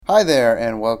Hi there,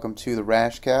 and welcome to the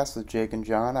Rashcast with Jake and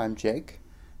John. I'm Jake.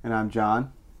 And I'm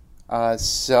John.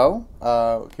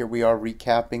 Here we are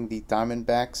recapping the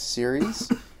Diamondbacks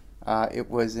series. It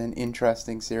was an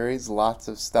interesting series. Lots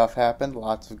of stuff happened.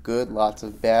 Lots of good, lots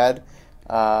of bad.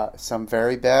 Some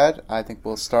very bad. I think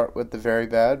we'll start with the very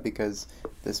bad because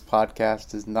this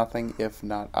podcast is nothing if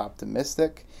not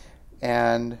optimistic.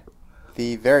 And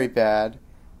the very bad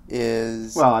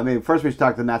is... Well, I mean, first we should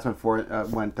talk. The Nats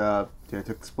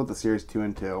split the series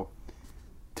 2-2.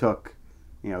 Took,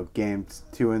 games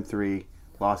 2 and 3,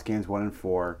 lost games 1 and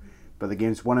 4. But the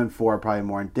games 1 and 4 are probably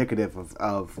more indicative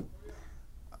of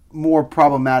more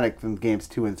problematic than games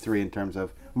 2 and 3 in terms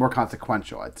of more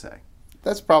consequential, I'd say.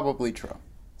 That's probably true.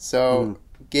 So,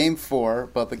 Game 4,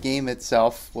 but the game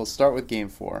itself, we'll start with Game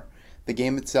 4. The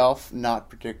game itself, not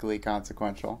particularly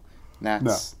consequential.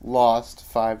 Nats lost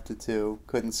 5-2,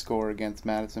 couldn't score against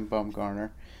Madison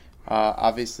Bumgarner.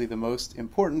 Obviously, the most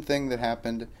important thing that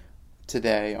happened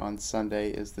today on Sunday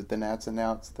is that the Nats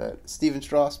announced that Steven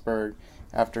Strasburg,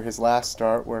 after his last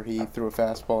start where he threw a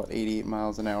fastball at 88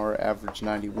 miles an hour, average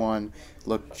 91,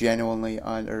 looked generally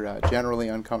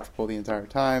uncomfortable the entire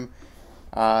time.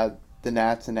 The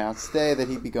Nats announced today that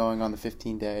he'd be going on the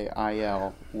 15-day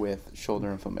IL with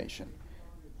shoulder inflammation.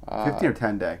 15 or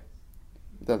 10-day?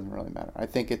 It doesn't really matter. I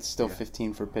think it's still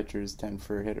 15 for pitchers, 10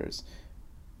 for hitters.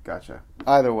 Gotcha.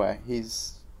 Either way,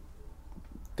 he's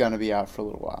going to be out for a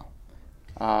little while.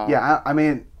 I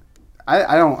mean,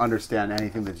 I don't understand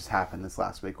anything that just happened this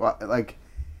last week. Like,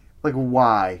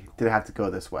 why did it have to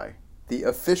go this way? The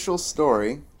official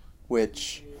story,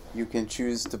 which you can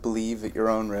choose to believe at your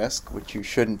own risk, which you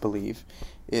shouldn't believe,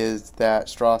 is that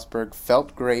Strasburg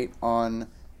felt great on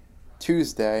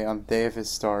Tuesday, on the day of his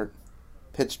start,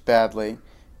 pitched badly,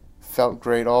 felt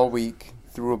great all week,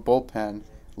 threw a bullpen,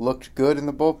 looked good in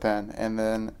the bullpen, and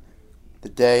then the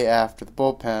day after the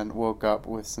bullpen woke up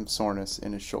with some soreness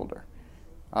in his shoulder.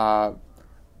 I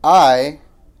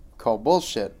call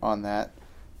bullshit on that.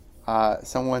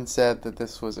 Someone said that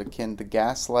this was akin to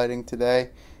gaslighting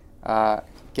today.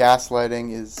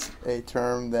 Gaslighting is a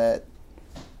term that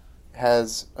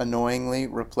has annoyingly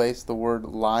replaced the word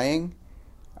lying.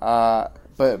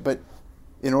 But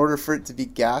in order for it to be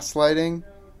gaslighting,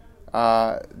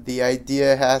 the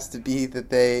idea has to be that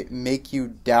they make you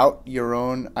doubt your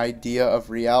own idea of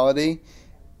reality.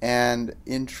 And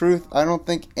in truth, I don't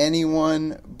think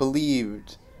anyone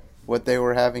believed what they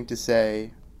were having to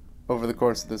say over the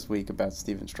course of this week about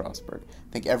Steven Strasburg.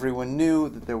 I think everyone knew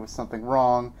that there was something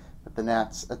wrong, that the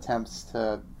Nats' attempts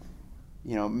to,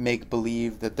 make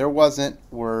believe that there wasn't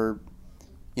were,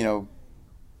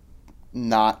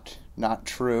 not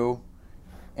true.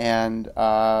 And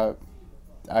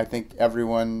I think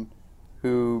everyone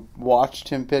who watched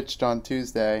him pitched on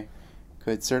Tuesday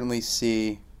could certainly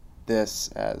see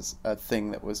this as a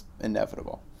thing that was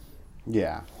inevitable.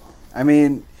 Yeah. I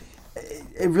mean,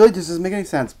 it really just doesn't make any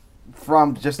sense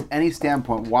from just any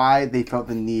standpoint why they felt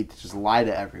the need to just lie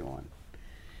to everyone.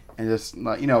 And just,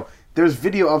 there's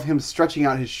video of him stretching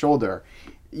out his shoulder.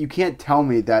 You can't tell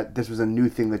me that this was a new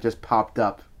thing that just popped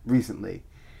up recently.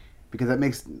 Because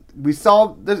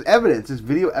there's evidence, there's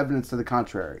video evidence to the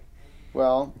contrary.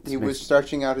 Well, he was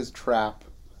stretching out his trap.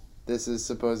 This is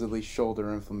supposedly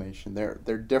shoulder inflammation.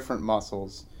 They're different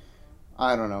muscles.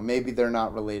 I don't know, maybe they're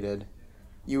not related.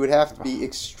 You would have to be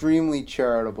extremely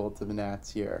charitable to the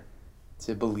Nats here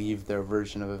to believe their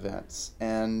version of events.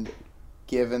 And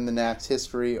given the Nats'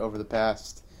 history over the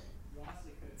past,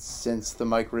 since the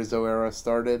Mike Rizzo era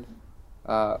started,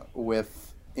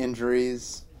 with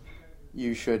injuries,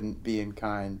 you shouldn't be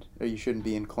inclined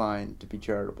to be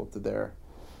charitable to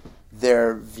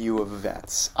their view of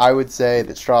events. I would say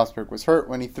that Strasburg was hurt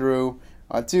when he threw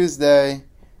on Tuesday.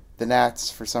 The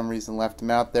Nats, for some reason, left him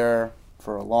out there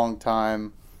for a long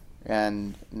time,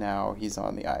 and now he's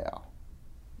on the IL.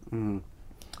 Mm-hmm.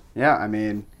 Yeah, I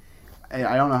mean,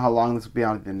 I don't know how long this will be. I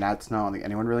don't think the Nats know. I don't think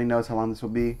anyone really knows how long this will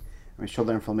be. I mean,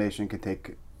 shoulder inflammation could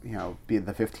take, be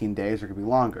the 15 days or it could be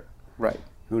longer. Right.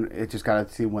 It just got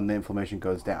to see when the inflammation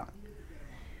goes down.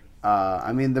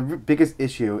 I mean, the biggest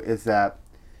issue is that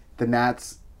the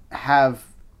Nats have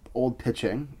old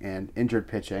pitching and injured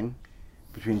pitching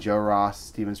between Joe Ross,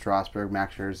 Steven Strasburg,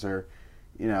 Max Scherzer,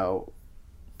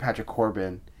 Patrick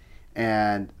Corbin,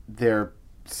 and their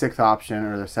sixth option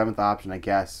or their seventh option, I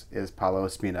guess, is Paulo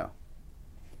Espino.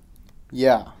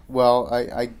 Yeah, well,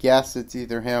 I guess it's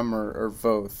either him or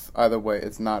both. Either way,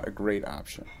 it's not a great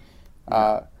option.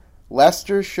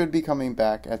 Lester should be coming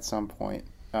back at some point.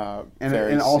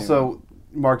 And also,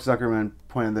 Mark Zuckerman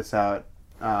pointed this out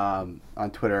on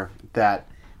Twitter that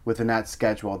with the Nats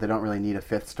schedule, they don't really need a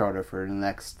fifth starter for the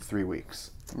next 3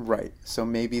 weeks. Right. So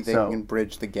maybe they can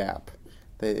bridge the gap.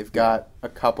 They've got a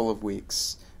couple of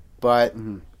weeks. But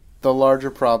the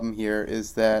larger problem here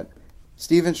is that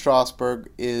Steven Strasburg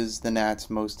is the Nats'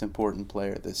 most important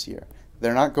player this year.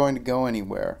 They're not going to go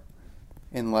anywhere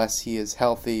unless he is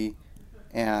healthy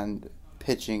and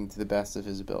pitching to the best of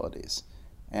his abilities.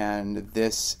 And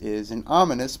this is an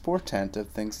ominous portent of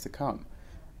things to come.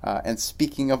 And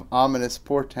speaking of ominous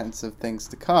portents of things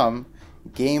to come,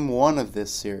 Game 1 of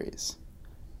this series.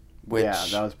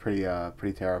 That was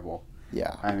pretty terrible.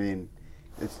 Yeah. I mean,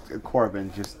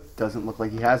 Corbin just doesn't look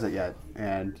like he has it yet.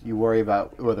 And you worry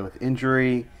about whether with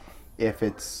injury, if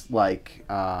it's like,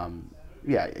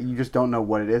 you just don't know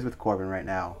what it is with Corbin right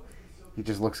now. He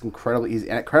just looks he's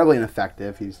incredibly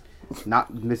ineffective. He's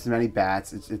not missing many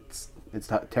bats. It's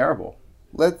terrible.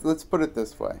 Let's put it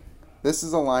this way. This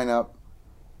is a lineup.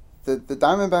 The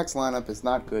Diamondbacks lineup is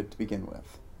not good to begin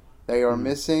with. They are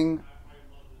missing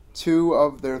 2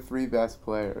 of their 3 best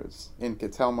players in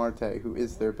Ketel Marte, who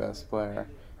is their best player,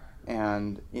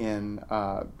 and in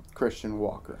Christian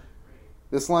Walker.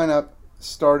 This lineup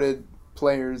started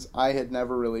players I had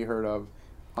never really heard of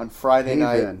on Friday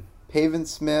night. Pavin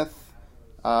Smith,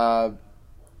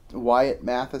 Wyatt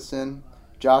Matheson,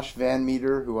 Josh Van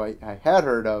Meter, who I had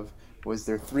heard of, was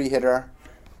their 3-hitter.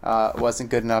 Wasn't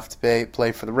good enough to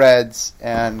play for the Reds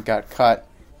and got cut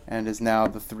and is now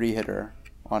the 3-hitter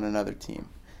on another team.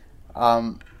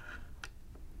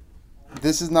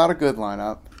 This is not a good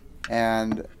lineup,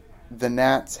 and the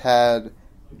Nats had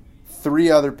 3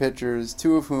 other pitchers,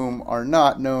 2 of whom are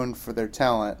not known for their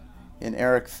talent, in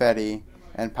Erick Fedde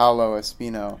and Paolo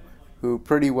Espino, who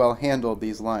pretty well handled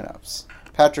these lineups.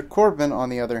 Patrick Corbin, on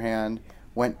the other hand,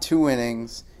 went 2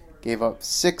 innings, gave up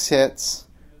 6 hits,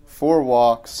 4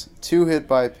 walks, 2 hit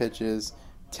by pitches,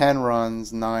 10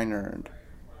 runs, 9 earned.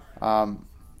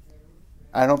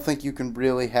 I don't think you can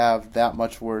really have that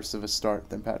much worse of a start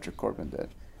than Patrick Corbin did.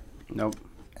 Nope.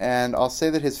 And I'll say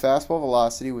that his fastball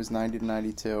velocity was 90 to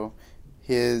 92.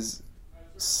 His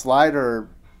slider,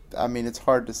 I mean, it's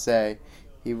hard to say.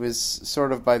 He was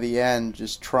sort of by the end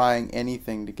just trying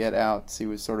anything to get outs. He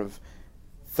was sort of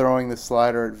throwing the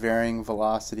slider at varying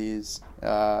velocities.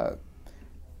 It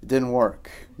didn't work.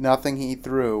 Nothing he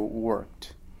threw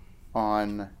worked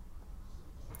on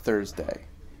Thursday.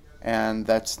 And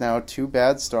that's now 2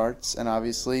 bad starts. And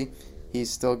obviously,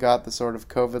 he's still got the sort of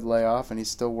COVID layoff, and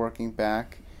he's still working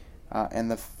back.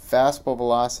 And the fastball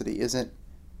velocity isn't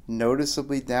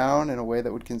noticeably down in a way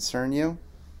that would concern you.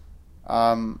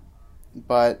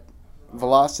 But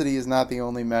velocity is not the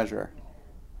only measure.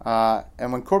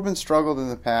 And when Corbin struggled in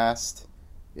the past,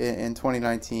 in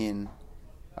 2019,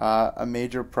 a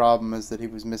major problem is that he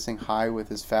was missing high with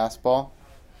his fastball,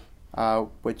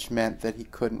 which meant that he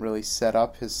couldn't really set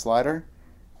up his slider.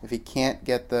 If he can't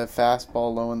get the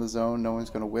fastball low in the zone, no one's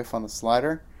going to whiff on the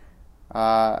slider.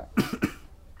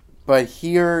 But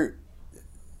here,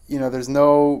 there's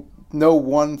no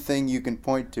one thing you can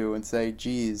point to and say,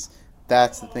 geez,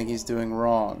 that's the thing he's doing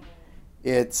wrong.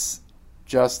 It's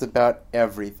just about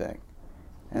everything.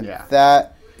 And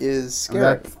that is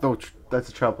scary. That's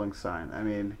a troubling sign. I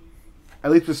mean,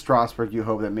 at least with Strasburg, you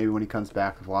hope that maybe when he comes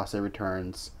back, the velocity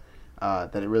returns,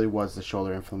 that it really was the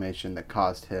shoulder inflammation that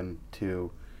caused him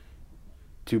to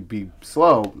be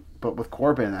slow. But with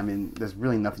Corbin, I mean, there's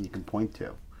really nothing you can point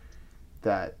to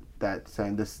that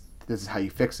saying this is how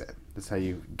you fix it. This is how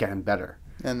you get him better.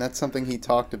 And that's something he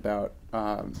talked about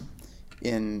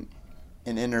in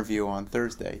an interview on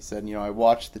Thursday. He said, I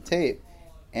watched the tape,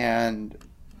 and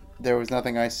there was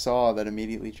nothing I saw that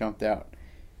immediately jumped out,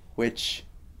 which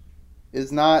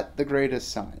is not the greatest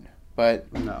sign.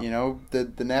 But, no.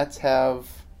 The Nets have,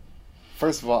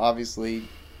 first of all, obviously,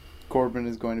 Corbin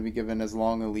is going to be given as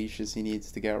long a leash as he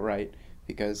needs to get right,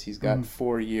 because he's got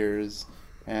 4 years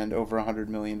and over $100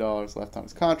 million left on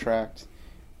his contract.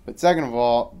 But second of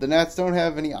all, the Nats don't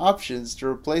have any options to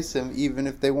replace him, even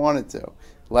if they wanted to.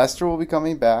 Lester will be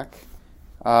coming back,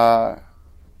 but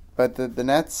the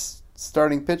Nets'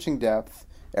 starting pitching depth,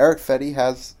 Erick Fedde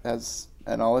has,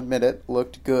 and I'll admit it,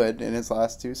 looked good in his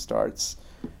last 2 starts.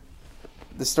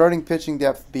 The starting pitching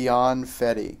depth beyond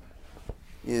Fedde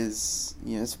is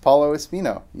Paulo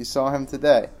Espino. You saw him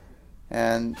today,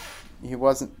 and he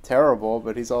wasn't terrible,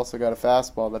 but he's also got a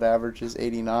fastball that averages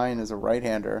 89 as a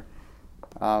right-hander.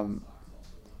 The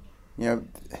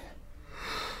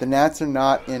Nats are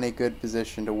not in a good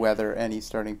position to weather any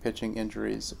starting pitching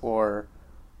injuries or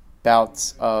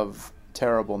bouts of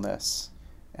terribleness.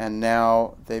 And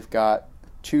now they've got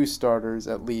 2 starters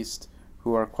at least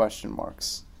who are question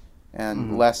marks.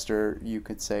 And Lester, you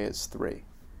could say, is 3.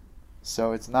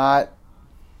 So it's not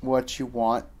what you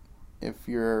want if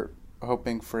you're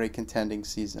hoping for a contending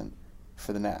season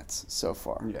for the Nats so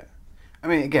far. Yeah. I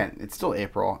mean, again, it's still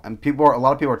April, and a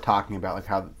lot of people are talking about like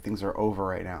how things are over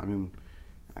right now. I mean,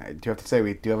 I do have to say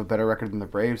we do have a better record than the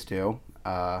Braves do,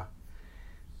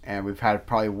 and we've had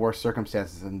probably worse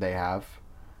circumstances than they have.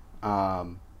 I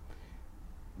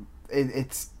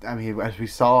mean, as we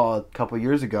saw a couple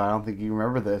years ago, I don't think you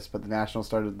remember this, but the Nationals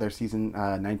started their season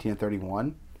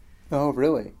 19-31. Oh,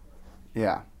 really?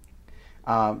 Yeah.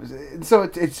 So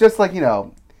it's just like,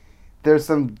 there's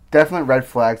some definite red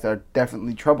flags that are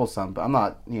definitely troublesome, but I'm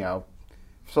not,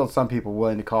 still some people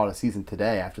willing to call it a season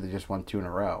today after they just won 2 in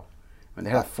a row. I mean,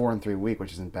 they had a 4-3 week,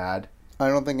 which isn't bad. I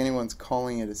don't think anyone's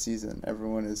calling it a season.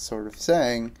 Everyone is sort of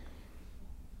saying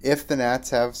if the Nats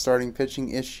have starting pitching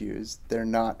issues, they're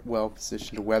not well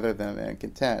positioned to weather them and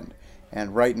contend.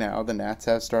 And right now, the Nats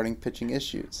have starting pitching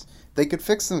issues. They could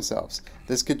fix themselves.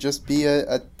 This could just be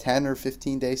a 10 or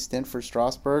 15-day stint for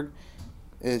Strasburg.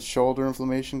 His shoulder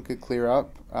inflammation could clear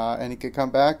up, and he could come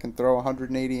back and throw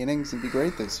 180 innings and be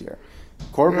great this year.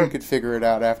 Corbin could figure it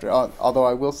out after. Although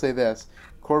I will say this,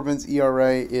 Corbin's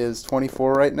ERA is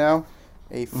 24 right now.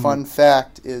 A fun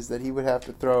fact is that he would have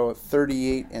to throw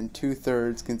 38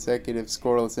 2/3 consecutive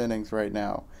scoreless innings right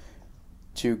now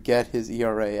to get his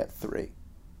ERA at 3.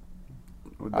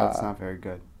 That's not very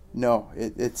good. No,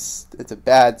 it's a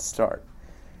bad start.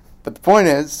 But the point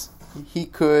is, he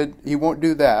won't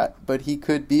do that, but he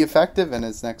could be effective in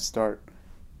his next start.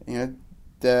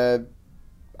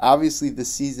 Obviously the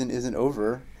season isn't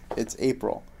over. It's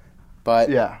April. But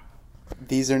yeah,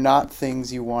 these are not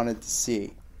things you wanted to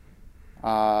see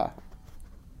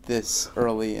this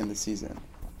early in the season.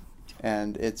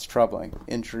 And it's troubling.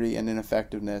 Injury and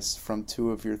ineffectiveness from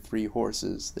 2 of your 3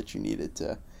 horses that you needed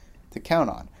to count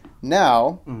on.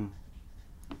 Now,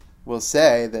 we'll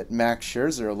say that Max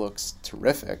Scherzer looks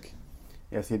terrific.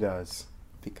 Yes, he does.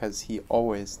 Because he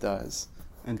always does.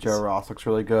 And Joe Ross looks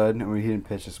really good. I mean, he didn't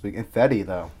pitch this week. And Fedde,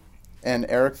 though. And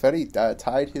Erick Fedde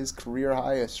tied his career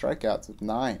high of strikeouts with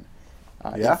 9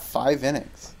 in 5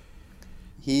 innings.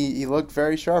 He looked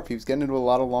very sharp. He was getting into a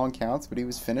lot of long counts, but he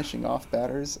was finishing off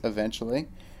batters eventually.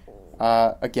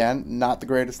 Again, not the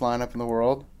greatest lineup in the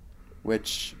world,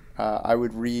 which I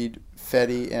would read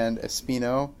Fedde and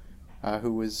Espino,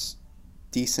 who was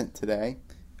decent today.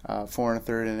 4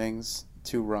 1/3 innings,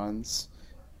 2 runs.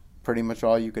 Pretty much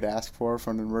all you could ask for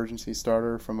from an emergency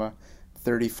starter from a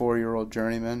 34-year-old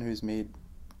journeyman who's made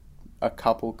a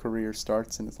couple career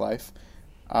starts in his life.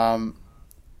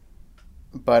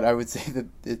 But I would say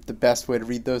that the best way to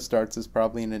read those starts is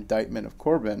probably an indictment of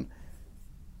Corbin.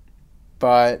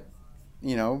 But,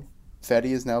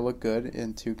 Fedde has now looked good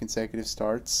in 2 consecutive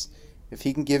starts. If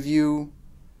he can give you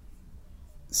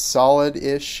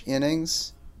solid-ish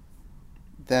innings,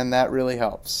 then that really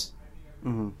helps.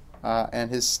 And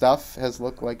his stuff has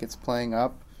looked like it's playing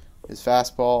up. His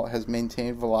fastball has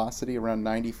maintained velocity around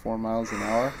 94 miles an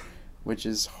hour, which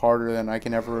is harder than I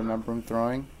can ever remember him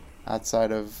throwing,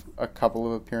 outside of a couple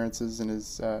of appearances in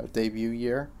his debut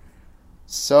year.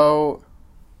 So,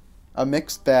 a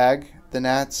mixed bag. The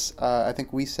Nats, I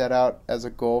think we set out as a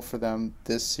goal for them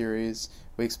this series.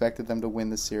 We expected them to win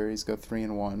the series, go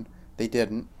 3-1. They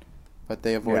didn't, but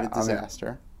they avoided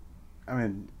disaster. I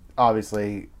mean,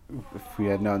 obviously, if we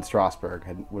had known Strasburg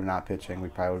were not pitching, we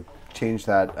probably would change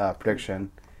that prediction.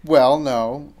 Well,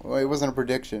 no, it wasn't a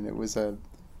prediction. It was a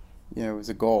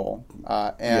goal.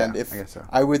 I guess so.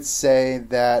 I would say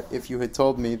that if you had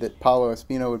told me that Paulo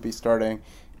Espino would be starting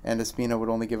and Espino would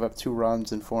only give up 2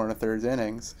 runs in 4 1/3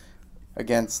 innings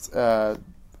against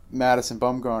Madison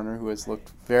Bumgarner, who has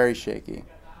looked very shaky,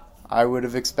 I would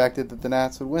have expected that the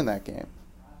Nats would win that game.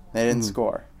 They didn't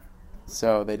score,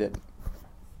 so they didn't.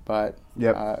 But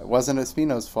it wasn't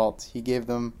Espino's fault. He gave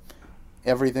them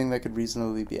everything that could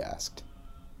reasonably be asked.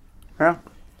 Yeah.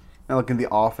 Now looking at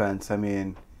the offense, I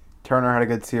mean, Turner had a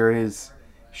good series.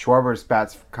 Schwarber's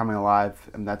bat's coming alive,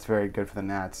 and that's very good for the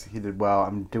Nats. He did well.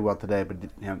 Did well today, but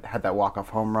had that walk-off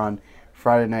home run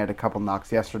Friday night, a couple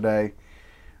knocks yesterday.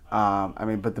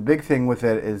 But the big thing with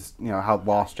it is, how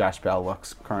lost Josh Bell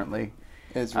looks currently.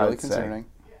 It's really concerning.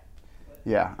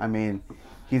 Yeah,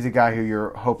 he's a guy who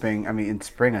you're hoping, in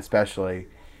spring especially,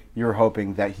 you're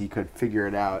hoping that he could figure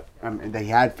it out, that he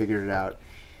had figured it out.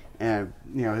 And,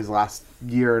 his last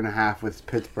year and a half with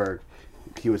Pittsburgh,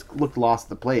 he looked lost at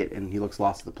the plate, and he looks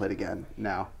lost at the plate again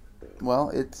now. Well,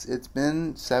 it's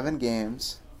been 7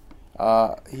 games.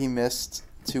 He missed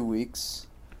 2 weeks.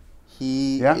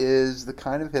 He is the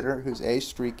kind of hitter who's A,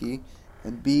 streaky,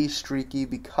 and B, streaky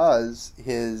because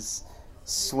his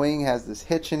swing has this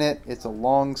hitch in it. It's a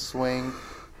long swing.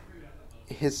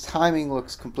 His timing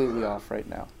looks completely off right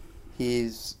now.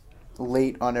 He's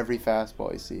late on every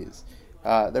fastball he sees.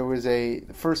 There was the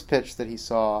first pitch that he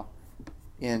saw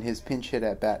in his pinch hit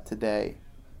at bat today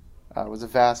was a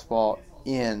fastball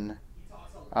in.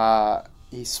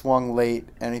 He swung late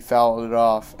and he fouled it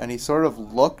off, and he sort of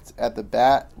looked at the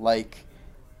bat like,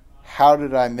 how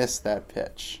did I miss that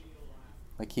pitch?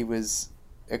 Like he was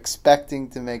expecting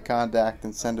to make contact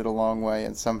and send it a long way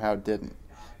and somehow didn't.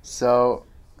 So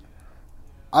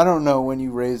I don't know when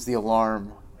you raise the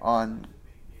alarm on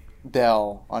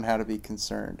Bell on how to be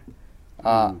concerned.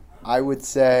 I would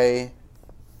say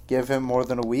give him more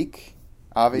than a week,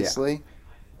 obviously.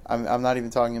 Yeah. I'm not even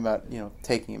talking about,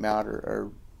 taking him out or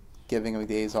giving him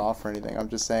days off or anything. I'm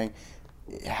just saying,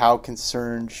 how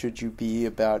concerned should you be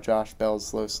about Josh Bell's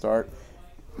slow start?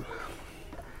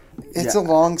 It's a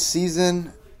long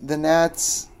season. The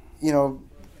Nats,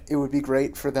 it would be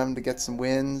great for them to get some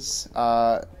wins.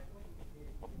 And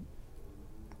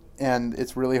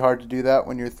it's really hard to do that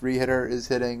when your 3-hitter is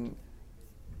hitting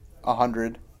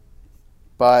 100.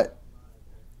 But,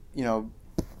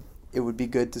 it would be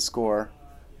good to score.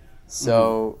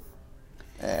 So...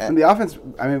 And the offense,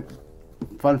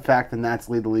 fun fact, the Nats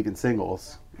lead the league in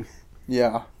singles.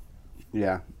 Yeah.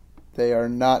 Yeah. They are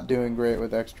not doing great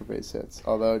with extra base hits.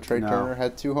 Although Trey Turner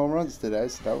had 2 home runs today,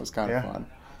 so that was kind of fun.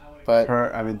 But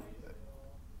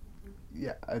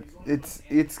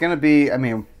it's going to be, it's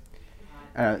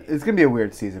going to be a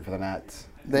weird season for the Nats.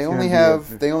 They only have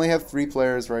 3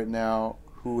 players right now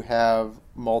who have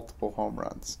multiple home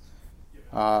runs.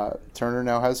 Turner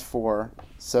now has 4.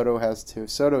 Soto has 2.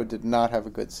 Soto did not have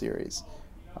a good series.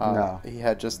 No. He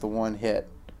had just the 1 hit,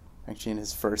 actually, in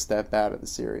his first at-bat of the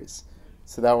series.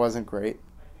 So that wasn't great.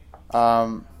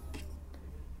 So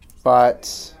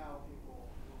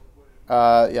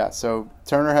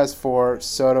Turner has 4.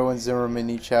 Soto and Zimmerman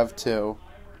each have 2.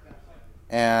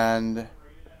 And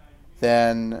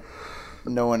then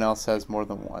no one else has more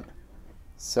than 1.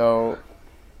 So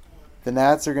the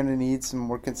Nats are going to need some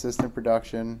more consistent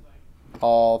production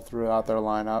all throughout their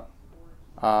lineup.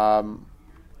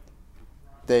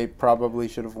 They probably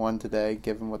should have won today,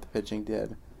 given what the pitching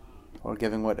did, or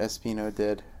given what Espino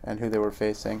did and who they were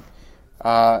facing.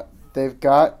 They've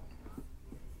got,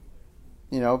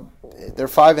 they're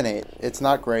 5-8. It's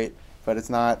not great, but it's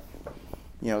not,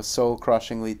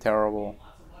 soul-crushingly terrible.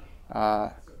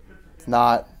 It's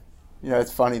not,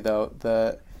 it's funny though.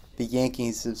 The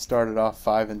Yankees have started off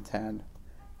 5-10.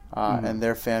 And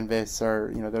their fan base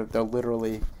are, they're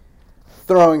literally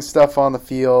throwing stuff on the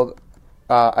field.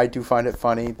 I do find it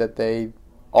funny that they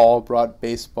all brought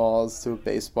baseballs to a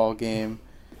baseball game.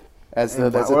 What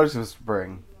else are you supposed to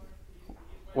bring?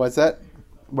 What's that?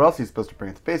 What else are you supposed to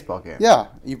bring to a baseball game? Yeah,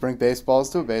 you bring baseballs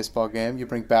to a baseball game. You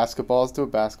bring basketballs to a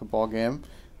basketball game.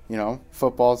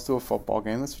 Footballs to a football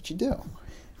game. That's what you do.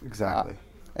 Exactly.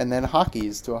 And then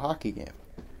hockey's to a hockey game.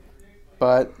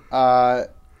 But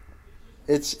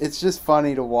it's just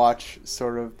funny to watch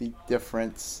sort of the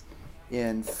difference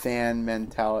in fan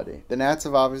mentality. The Nats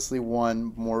have obviously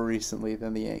won more recently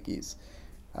than the Yankees.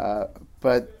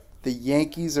 But the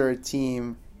Yankees are a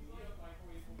team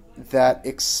that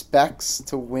expects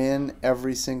to win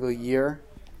every single year.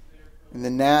 And the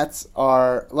Nats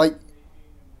are,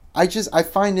 I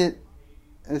find it,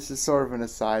 this is sort of an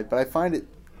aside, but I find it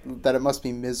that it must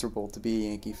be miserable to be a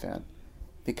Yankee fan.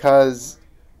 Because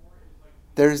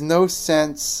there's no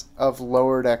sense of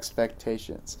lowered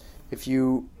expectations. If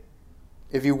you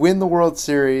win the World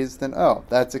Series, then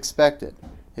that's expected.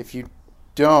 If you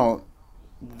don't,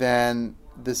 then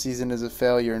the season is a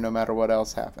failure no matter what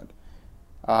else happened.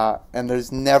 And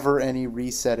there's never any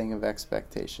resetting of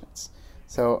expectations.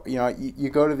 So, you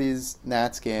go to these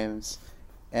Nats games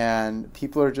and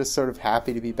people are just sort of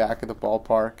happy to be back at the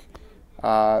ballpark.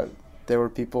 There were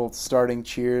people starting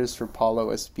cheers for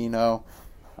Paulo Espino.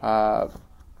 And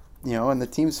the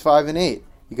team's 5-8.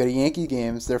 You go to Yankee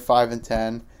games, they're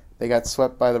 5-10. They got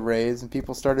swept by the Rays, and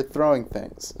people started throwing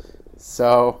things.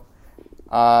 So,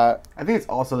 I think it's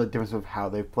also the difference of how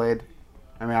they've played.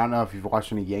 I don't know if you've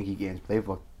watched any Yankee games,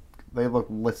 but they look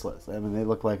listless. They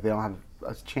look like they don't have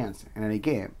a chance in any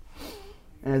game.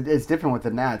 And it's different with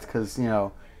the Nats because,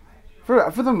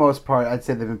 for the most part, I'd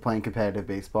say they've been playing competitive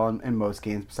baseball in most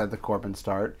games besides the Corbin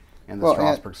start and the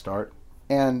Strasburg start.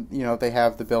 And, they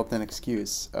have the built-in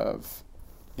excuse of,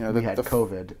 we had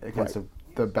COVID against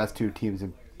the best 2 teams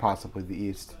in possibly the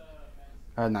East.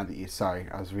 Not the East, sorry.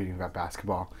 I was reading about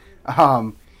basketball.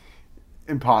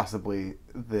 And possibly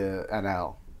the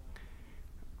NL.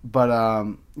 But,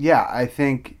 I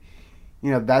think,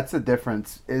 that's the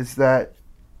difference, is that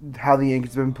how the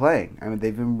Yankees have been playing.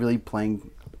 They've been really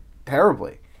playing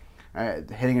terribly.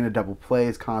 Hitting into double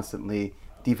plays constantly,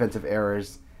 defensive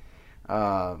errors.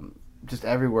 just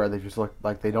everywhere. They just look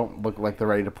like they don't look like they're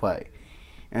ready to play.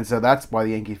 And so that's why the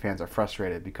Yankee fans are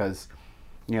frustrated because,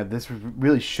 this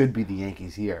really should be the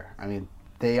Yankees' year. I mean,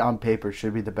 they on paper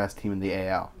should be the best team in the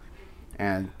AL,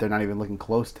 and they're not even looking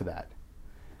close to that.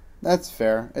 That's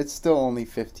fair. It's still only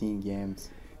 15 games.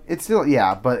 It's still,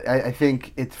 but I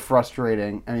think it's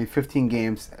frustrating. I mean, 15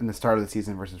 games in the start of the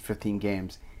season versus 15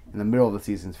 games in the middle of the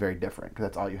season is very different because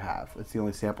that's all you have. It's the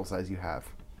only sample size you have.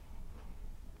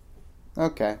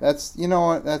 Okay, that's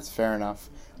That's fair enough.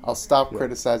 I'll stop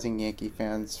criticizing Yankee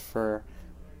fans for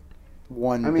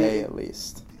one day at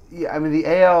least. Yeah, I mean, the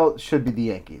AL should be the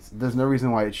Yankees. There's no reason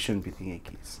why it shouldn't be the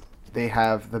Yankees. They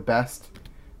have the best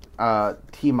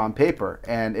team on paper,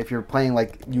 and if you're playing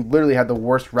like you literally have the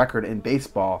worst record in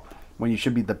baseball when you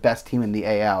should be the best team in the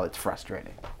AL, it's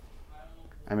frustrating.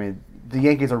 I mean, the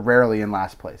Yankees are rarely in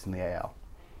last place in the AL.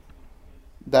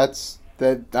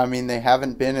 I mean, they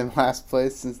haven't been in last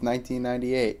place since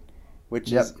 1998.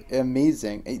 Which is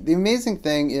amazing. The amazing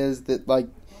thing is that, like,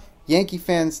 Yankee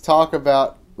fans talk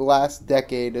about the last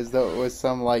decade as though it was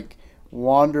some, like,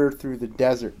 wander through the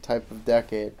desert type of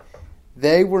decade.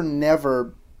 They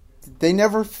never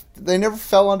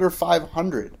fell under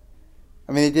 500.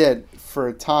 I mean, they did for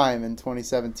a time in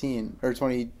 2017 or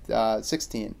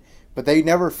 2016, but they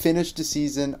never finished a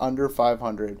season under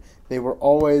 500. They were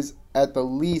always at the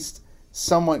least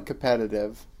somewhat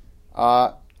competitive.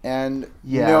 And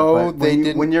they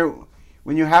didn't.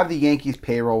 When you have the Yankees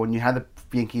payroll, when you have the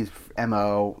Yankees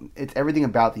MO, it's everything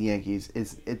about the Yankees.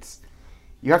 It's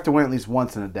you have to win at least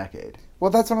once in a decade.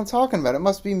 Well, that's what I'm talking about. It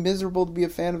must be miserable to be a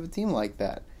fan of a team like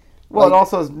that. Well, it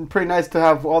also is pretty nice to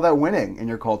have all that winning in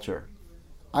your culture.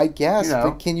 I guess,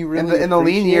 but can you really in the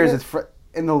lean years?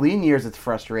 In the lean years, it's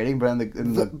frustrating, but in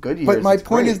the good years, but my it's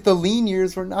point great. is the lean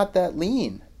years were not that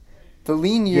lean. The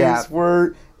lean years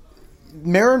were.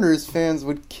 Mariners fans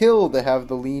would kill to have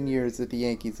the lean years that the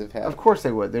Yankees have had. Of course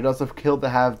they would. They'd also kill to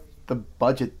have the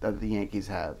budget that the Yankees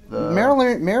have.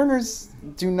 Mariners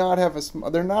do not have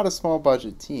they're not a small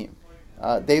budget team.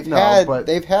 They've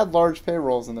had large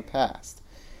payrolls in the past.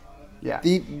 Yeah,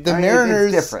 the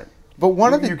Mariners it's different. But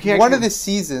one of the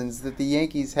seasons that the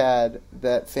Yankees had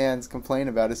that fans complain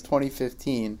about is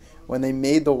 2015 when they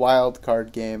made the wild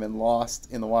card game and lost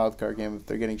in the wild card game if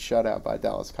they're getting shut out by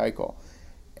Dallas Keuchel.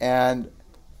 And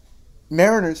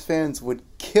Mariners fans would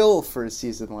kill for a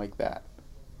season like that.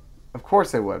 Of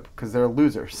course they would, because they're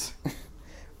losers.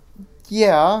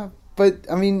 Yeah, but,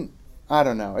 I mean, I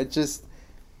don't know. It's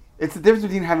the difference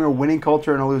between having a winning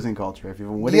culture and a losing culture. If you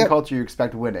have a winning culture, you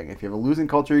expect winning. If you have a losing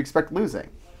culture, you expect losing.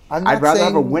 I'd rather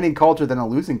have a winning culture than a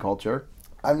losing culture.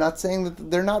 I'm not saying that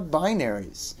they're not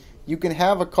binaries. You can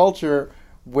have a culture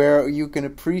where you can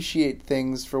appreciate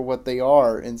things for what they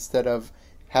are instead of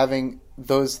having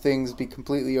those things be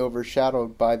completely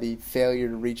overshadowed by the failure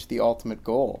to reach the ultimate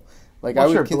goal. Like, I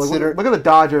would consider... Look at the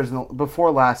Dodgers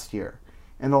before last year,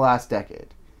 in the last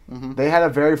decade. Mm-hmm. They had a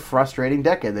very frustrating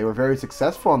decade. They were very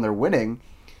successful and they're winning,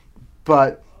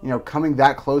 but coming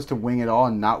that close to winning it all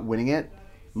and not winning it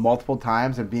multiple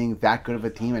times and being that good of a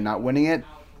team and not winning it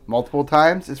multiple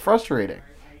times is frustrating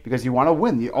because you want to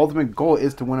win. The ultimate goal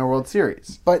is to win a World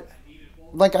Series. But...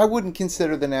 like, I wouldn't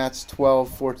consider the Nats 12,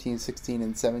 14, 16,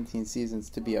 and 17 seasons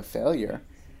to be a failure.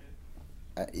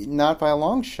 Not by a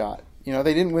long shot.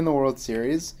 They didn't win the World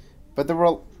Series, but there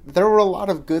were a lot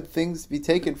of good things to be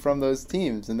taken from those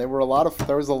teams, and there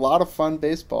was a lot of fun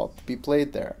baseball to be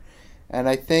played there. And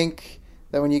I think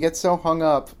that when you get so hung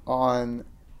up on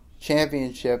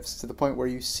championships to the point where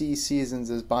you see seasons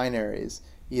as binaries,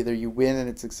 either you win and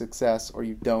it's a success, or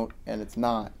you don't and it's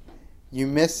not, you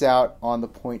miss out on the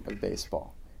point of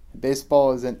baseball.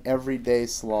 Baseball is an everyday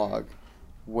slog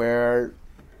where,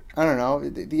 I don't know,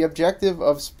 the objective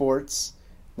of sports,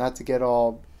 not to get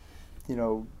all,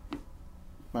 not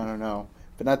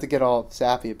to get all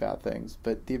sappy about things,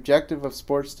 but the objective of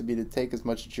sports to be to take as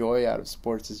much joy out of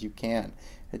sports as you can.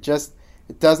 It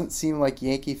doesn't seem like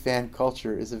Yankee fan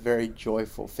culture is a very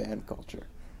joyful fan culture.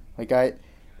 Like,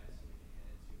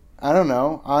 I don't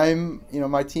know.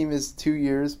 My team is 2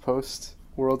 years post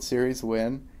World Series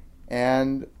win,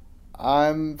 and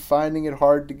I'm finding it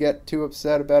hard to get too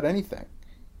upset about anything.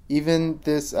 Even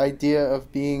this idea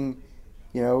of being,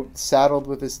 saddled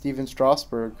with a Steven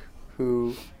Strasburg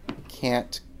who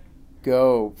can't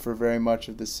go for very much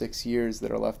of the 6 years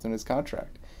that are left in his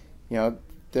contract.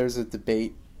 There's a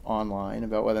debate online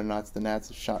about whether or not the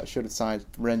Nats should have signed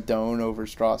Rendon over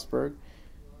Strasburg.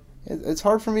 It's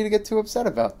hard for me to get too upset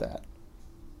about that.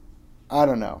 I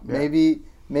don't know. Yeah.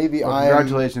 Maybe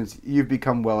congratulations, you've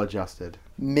become well adjusted.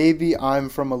 Maybe I'm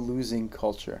from a losing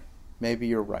culture. Maybe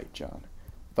you're right, John.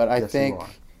 But I think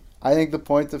I think the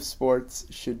point of sports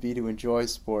should be to enjoy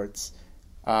sports.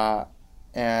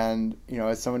 And,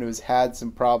 as someone who has had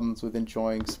some problems with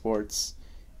enjoying sports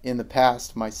in the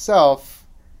past myself,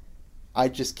 I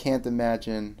just can't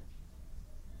imagine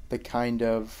the kind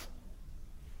of,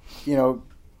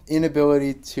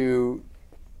 inability to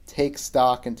take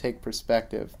stock and take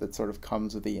perspective that sort of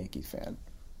comes with the Yankee fan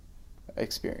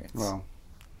experience.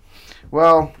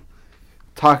 Well,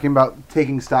 talking about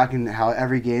taking stock and how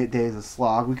every day is a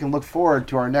slog, we can look forward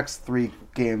to our next 3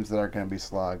 games that are going to be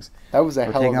slogs. That was a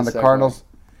hell of a We're taking on the segue. Cardinals.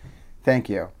 Thank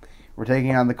you. We're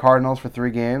taking on the Cardinals for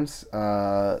 3 games,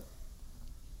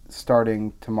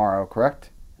 starting tomorrow,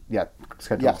 correct? Yeah,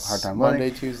 schedule. Yes, Hard time Monday,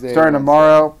 learning. Tuesday, Starting Wednesday.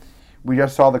 tomorrow. We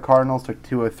just saw the Cardinals took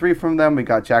 2-3 from them. We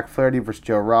got Jack Flaherty versus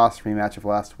Joe Ross, rematch of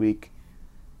last week,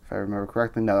 if I remember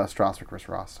correctly. No, that's Strasburg versus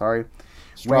Ross. Sorry.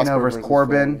 Wayno versus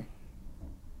Corbin.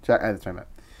 That's what I meant.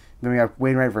 Then we have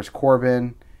Wainwright versus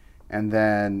Corbin, and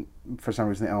then for some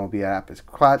reason the MLB app is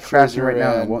crashing right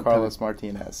now. And Carlos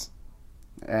Martinez.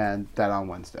 And that on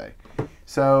Wednesday.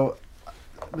 So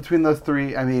between those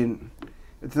 3, I mean,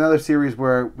 it's another series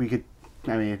where we could,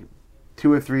 2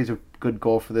 or 3 is a good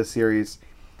goal for this series.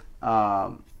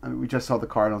 We just saw the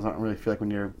Cardinals. I don't really feel like we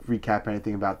need to recap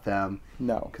anything about them.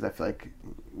 No. Because I feel like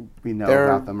we know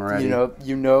about them already.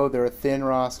 They're a thin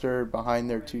roster behind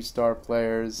their 2 star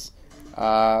players.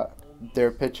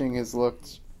 Their pitching has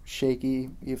looked shaky,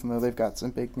 even though they've got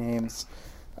some big names.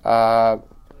 And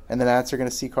the Nats are going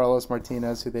to see Carlos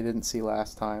Martinez, who they didn't see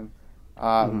last time.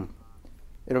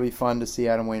 It'll be fun to see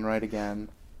Adam Wainwright again.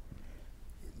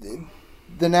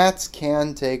 The Nats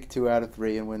can take 2 out of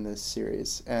 3 and win this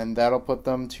series, and that'll put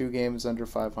them 2 games under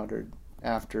 500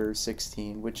 after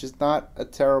 16, which is not a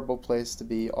terrible place to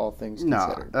be, all things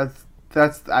considered. No,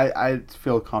 that's I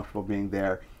feel comfortable being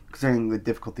there, considering the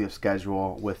difficulty of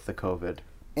schedule with the COVID.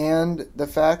 And the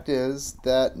fact is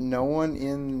that no one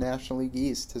in National League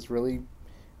East has really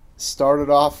started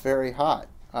off very hot.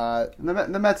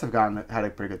 The Mets have had a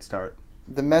pretty good start.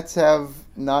 The Mets have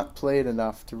not played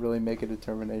enough to really make a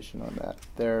determination on that.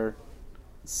 They're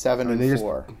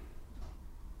 7-4.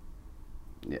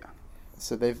 Yeah.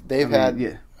 So they've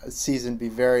had a season be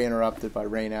very interrupted by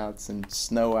rainouts and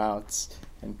snowouts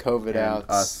and COVID outs.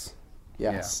 Us.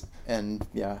 Yes. Yeah. And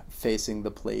facing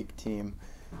the plague team.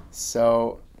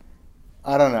 So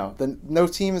I don't know. No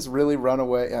team has really run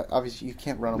away. Obviously, you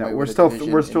can't run away. We're still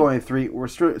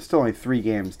only 3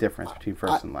 games difference between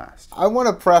first and last. I want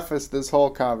to preface this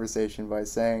whole conversation by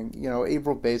saying,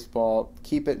 April baseball,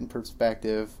 keep it in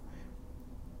perspective.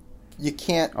 You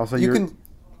can't. Also, you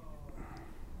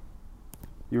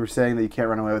were saying that you can't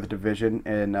run away with the division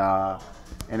in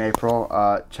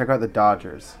April. Check out the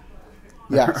Dodgers.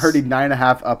 Yes. Already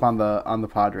 9.5 up on the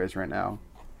Padres right now.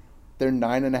 They're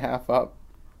 9.5 up.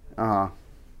 Oh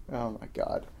my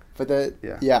God! But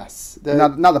yes,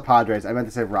 not the Padres. I meant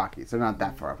to say Rockies. They're not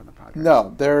that far up on the Padres.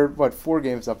 No, they're 4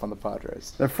 games up on the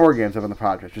Padres. They're 4 games up on the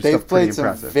Padres. They've played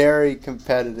some very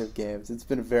competitive games. It's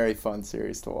been a very fun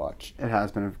series to watch. It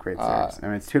has been a great series.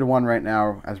 It's 2-1 right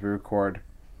now as we record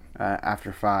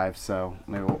after 5. So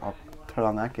maybe I'll turn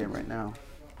on that game right now.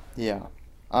 Yeah.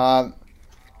 The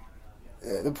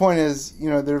point is,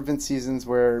 there have been seasons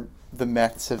where the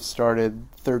Mets have started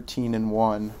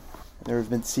 13-1. There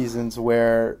have been seasons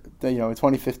where, in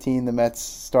 2015, the Mets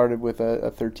started with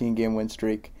a 13-game win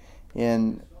streak.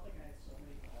 In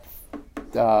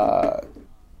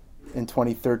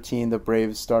 2013, the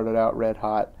Braves started out red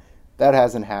hot. That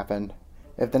hasn't happened.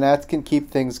 If the Nats can keep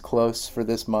things close for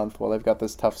this month while they've got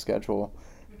this tough schedule,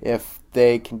 if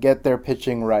they can get their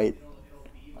pitching right,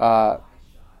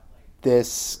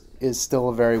 this is still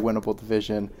a very winnable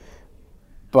division.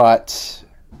 But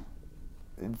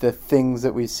the things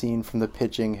that we've seen from the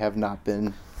pitching have not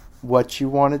been what you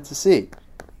wanted to see.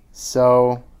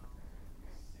 So,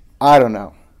 I don't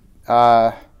know.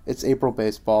 It's April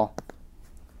baseball.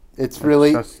 It's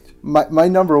really... My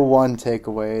number one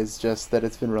takeaway is just that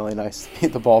it's been really nice to be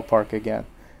at the ballpark again.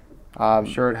 I'm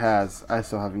sure it has. I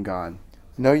still haven't gone.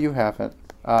 No, you haven't.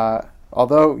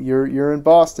 Although you're in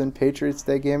Boston, Patriots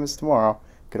Day game is tomorrow.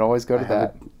 You could always go to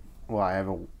that. I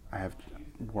have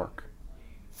work.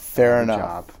 Fair enough.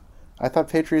 Job. I thought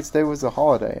Patriots Day was a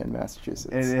holiday in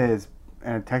Massachusetts. It is,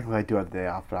 and technically I do have the day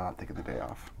off, but I'm not taking the day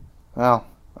off. Well,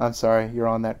 I'm sorry. You're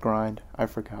on that grind. I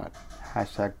forgot.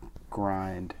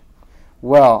 #grind.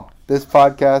 Well, this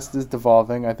podcast is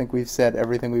devolving. I think we've said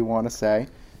everything we want to say.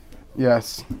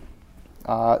 Yes.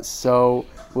 So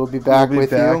we'll be back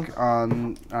with you.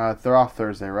 On, they're off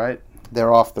Thursday, right?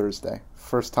 They're off Thursday.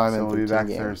 First time in 13 we'll be back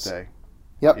games. Thursday.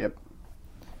 Yep.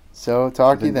 So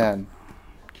talk to you then.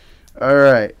 All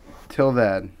right. Till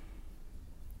then.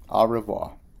 Au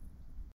revoir.